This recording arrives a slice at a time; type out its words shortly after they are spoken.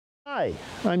Hi,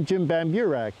 I'm Jim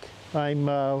Bamburak. I'm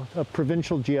a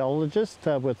provincial geologist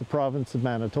with the province of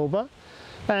Manitoba,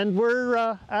 and we're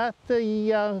at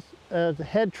the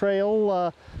head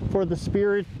trail for the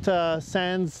Spirit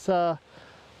Sands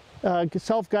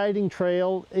self-guiding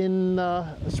trail in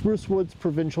Spruce Woods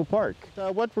Provincial Park.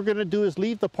 What we're going to do is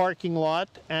leave the parking lot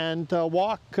and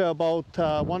walk about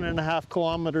 1.5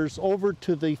 kilometers over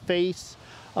to the face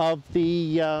of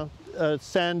the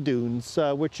sand dunes,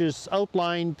 which is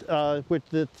outlined with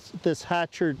this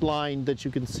hatchered line that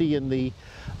you can see in the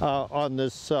on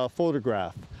this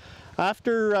photograph.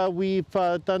 After we've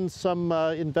done some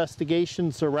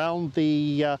investigations around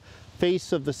the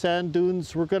face of the sand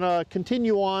dunes, we're going to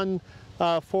continue on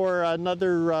for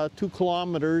another 2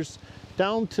 kilometers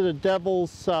down to the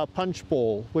Devil's Punch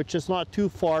Bowl, which is not too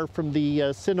far from the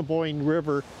Assiniboine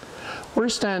River. We're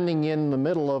standing in the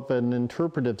middle of an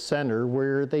interpretive center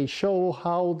where they show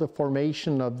how the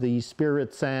formation of the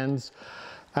Spirit Sands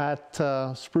at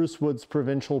Spruce Woods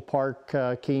Provincial Park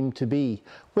came to be.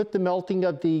 With the melting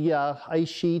of the ice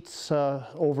sheets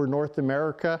over North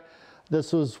America,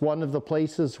 this was one of the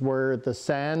places where the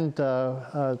sand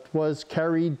was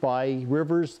carried by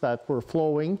rivers that were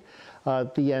flowing,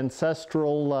 the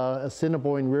ancestral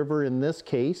Assiniboine River in this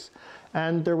case.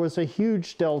 And there was a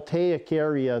huge deltaic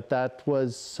area that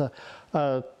was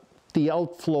the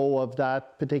outflow of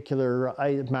that particular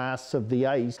mass of the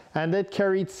ice. And it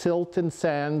carried silt and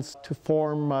sands to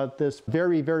form this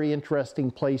very, very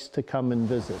interesting place to come and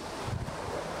visit.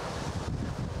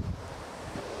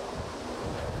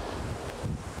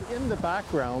 In the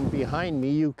background behind me,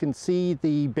 you can see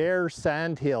the bare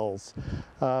sand hills.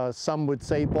 Some would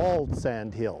say bald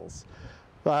sand hills.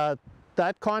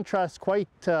 That contrasts quite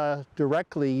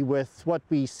directly with what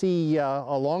we see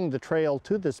along the trail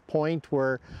to this point,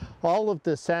 where all of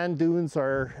the sand dunes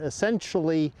are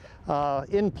essentially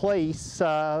in place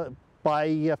by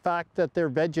the fact that they're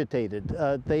vegetated.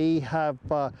 They have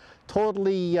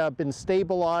totally been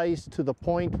stabilized to the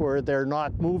point where they're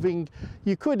not moving.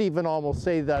 You could even almost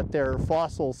say that they're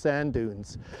fossil sand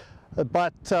dunes.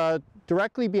 But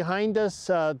directly behind us,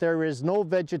 there is no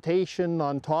vegetation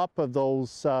on top of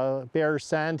those bare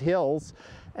sand hills.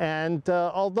 And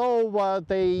although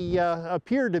they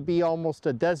appear to be almost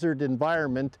a desert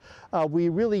environment, we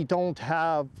really don't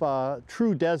have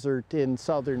true desert in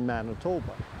southern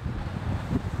Manitoba.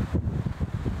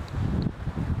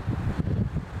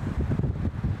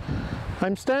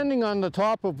 I'm standing on the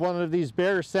top of one of these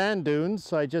bare sand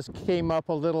dunes. I just came up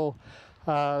a little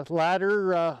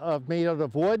ladder made out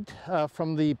of wood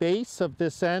from the base of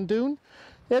this sand dune.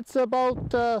 It's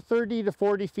about 30 to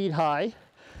 40 feet high.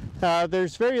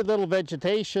 There's very little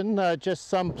vegetation, just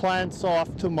some plants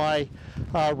off to my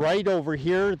right over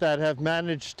here that have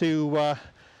managed to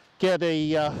get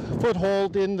a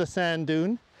foothold in the sand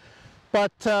dune.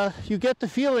 But you get the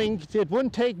feeling it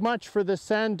wouldn't take much for the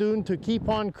sand dune to keep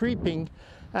on creeping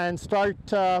and start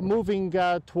moving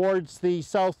towards the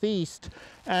southeast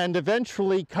and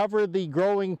eventually cover the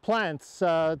growing plants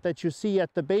that you see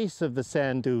at the base of the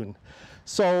sand dune.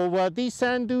 So these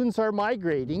sand dunes are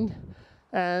migrating,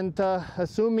 and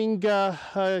assuming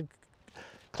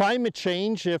climate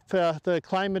change, if the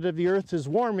climate of the earth is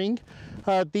warming,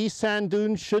 these sand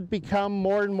dunes should become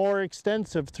more and more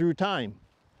extensive through time.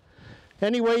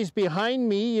 Anyways, behind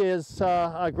me is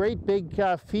a great big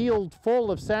field full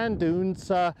of sand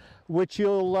dunes, which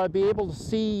you'll be able to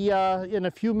see in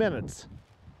a few minutes.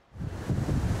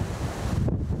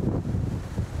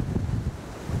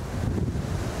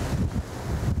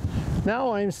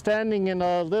 Now I'm standing in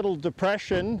a little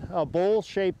depression, a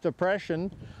bowl-shaped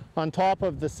depression on top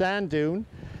of the sand dune,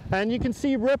 and you can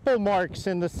see ripple marks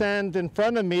in the sand in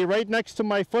front of me right next to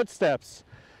my footsteps.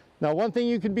 Now, one thing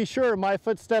you can be sure, my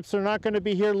footsteps are not going to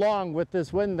be here long with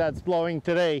this wind that's blowing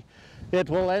today. It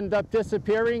will end up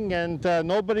disappearing, and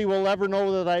nobody will ever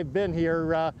know that I've been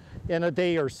here in a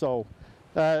day or so,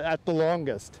 at the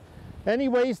longest.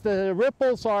 Anyways, the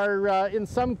ripples are, in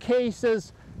some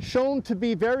cases, shown to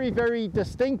be very, very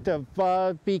distinctive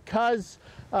because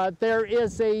there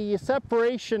is a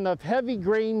separation of heavy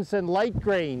grains and light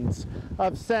grains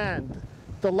of sand.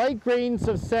 The light grains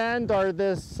of sand are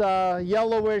this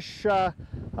yellowish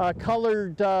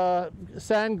colored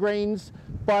sand grains,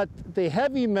 but the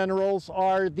heavy minerals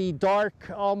are the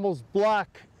dark, almost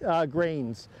black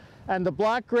grains. And the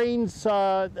black grains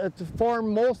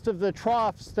form most of the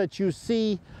troughs that you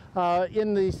see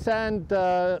in the sand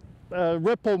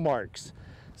ripple marks.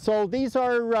 So these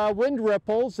are wind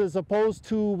ripples as opposed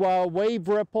to wave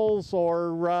ripples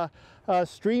or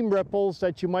stream ripples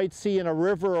that you might see in a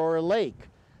river or a lake.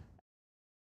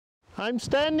 I'm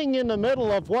standing in the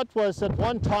middle of what was at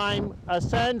one time a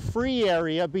sand-free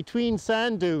area between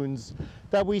sand dunes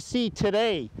that we see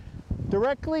today.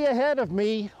 Directly ahead of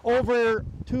me, over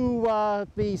to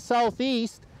the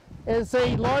southeast, is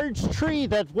a large tree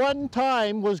that one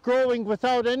time was growing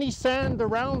without any sand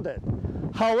around it.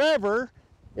 However,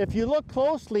 if you look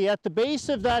closely at the base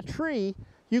of that tree,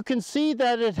 you can see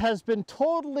that it has been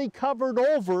totally covered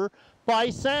over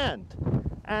by sand.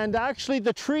 And actually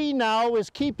the tree now is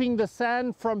keeping the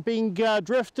sand from being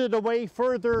drifted away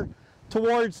further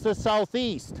towards the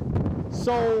southeast.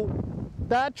 So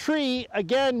that tree,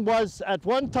 again, was at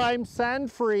one time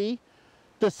sand-free.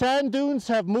 The sand dunes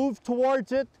have moved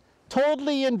towards it,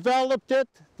 totally enveloped it.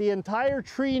 The entire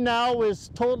tree now is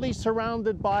totally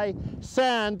surrounded by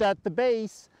sand at the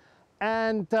base,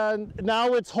 and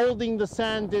now it's holding the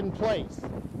sand in place.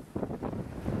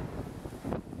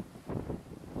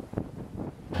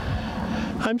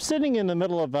 I'm sitting in the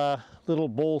middle of a little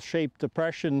bowl-shaped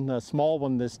depression, a small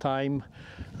one this time,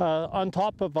 on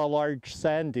top of a large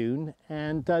sand dune,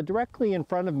 and directly in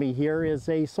front of me here is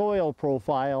a soil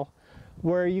profile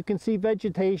where you can see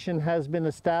vegetation has been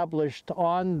established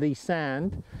on the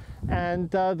sand, and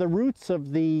the roots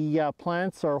of the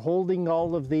plants are holding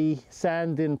all of the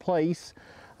sand in place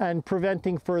and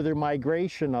preventing further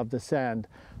migration of the sand.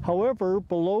 However,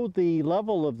 below the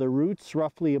level of the roots,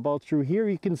 roughly about through here,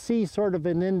 you can see sort of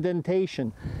an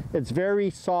indentation. It's very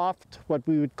soft, what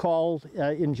we would call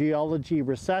in geology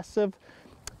recessive,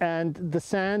 and the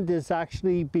sand is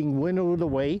actually being winnowed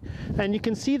away. And you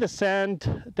can see the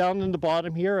sand down in the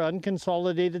bottom here,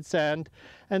 unconsolidated sand,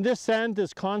 and this sand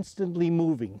is constantly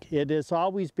moving. It is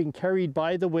always being carried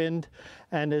by the wind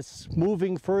and is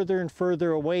moving further and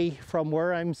further away from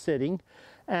where I'm sitting.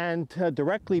 And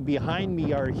directly behind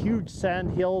me are huge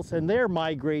sand hills, and they're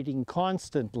migrating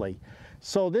constantly.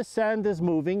 So this sand is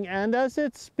moving, and as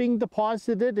it's being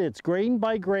deposited, it's grain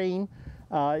by grain.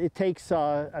 It takes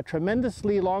a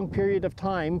tremendously long period of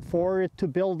time for it to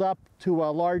build up to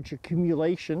a large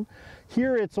accumulation.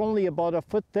 Here it's only about a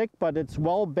foot thick, but it's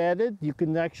well bedded. You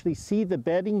can actually see the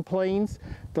bedding planes.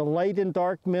 The light and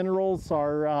dark minerals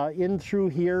are in through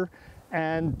here,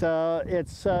 and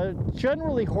it's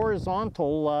generally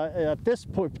horizontal at this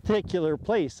particular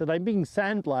place. And I'm being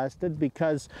sandblasted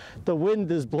because the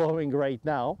wind is blowing right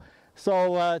now.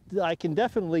 So I can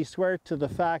definitely swear to the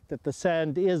fact that the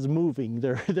sand is moving.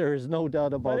 There is no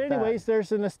doubt about that. But anyways,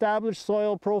 there's an established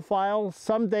soil profile.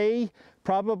 Someday,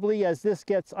 probably as this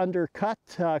gets undercut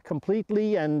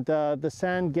completely and the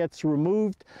sand gets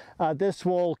removed, this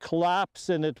will collapse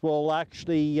and it will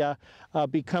actually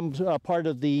become part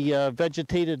of the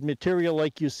vegetated material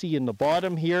like you see in the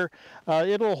bottom here.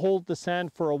 It'll hold the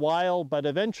sand for a while, but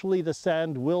eventually the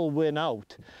sand will win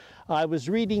out. I was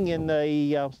reading in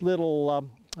a little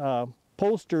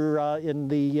poster in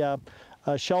the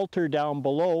shelter down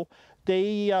below.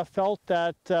 They felt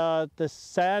that the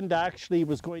sand actually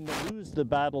was going to lose the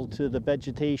battle to the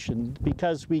vegetation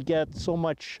because we get so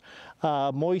much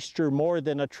moisture more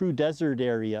than a true desert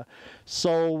area.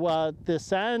 So the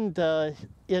sand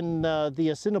in the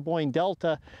Assiniboine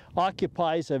Delta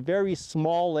occupies a very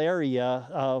small area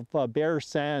of bare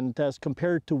sand as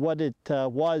compared to what it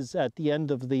was at the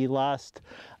end of the last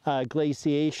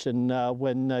glaciation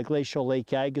when glacial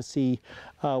Lake Agassiz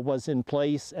was in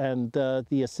place and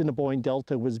the Assiniboine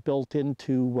Delta was built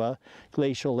into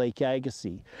glacial Lake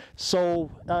Agassiz.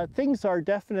 So things are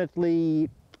definitely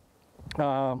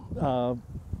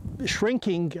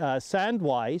shrinking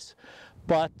sand-wise.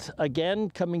 But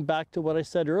again, coming back to what I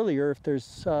said earlier, if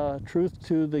there's truth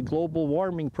to the global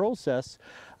warming process,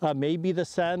 maybe the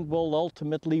sand will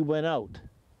ultimately win out.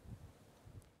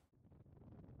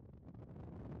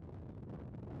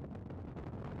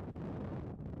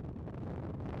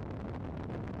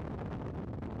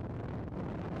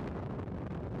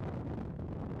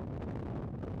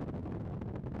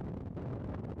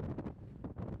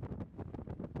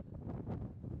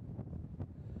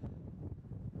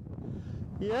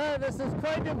 Yeah, this is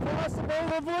quite impossible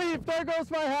to believe. There goes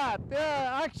my hat.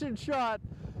 Yeah, action shot.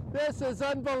 This is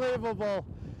unbelievable.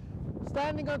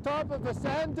 Standing on top of a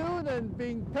sand dune and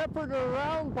being peppered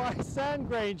around by sand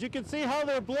grains. You can see how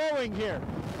they're blowing here.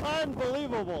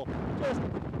 Unbelievable. Just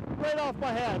right off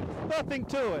my head. Nothing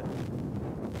to it.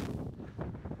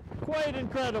 Quite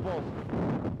incredible.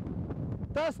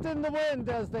 Dust in the wind,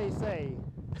 as they say.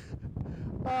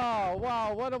 Oh,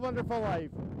 wow, what a wonderful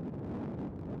life.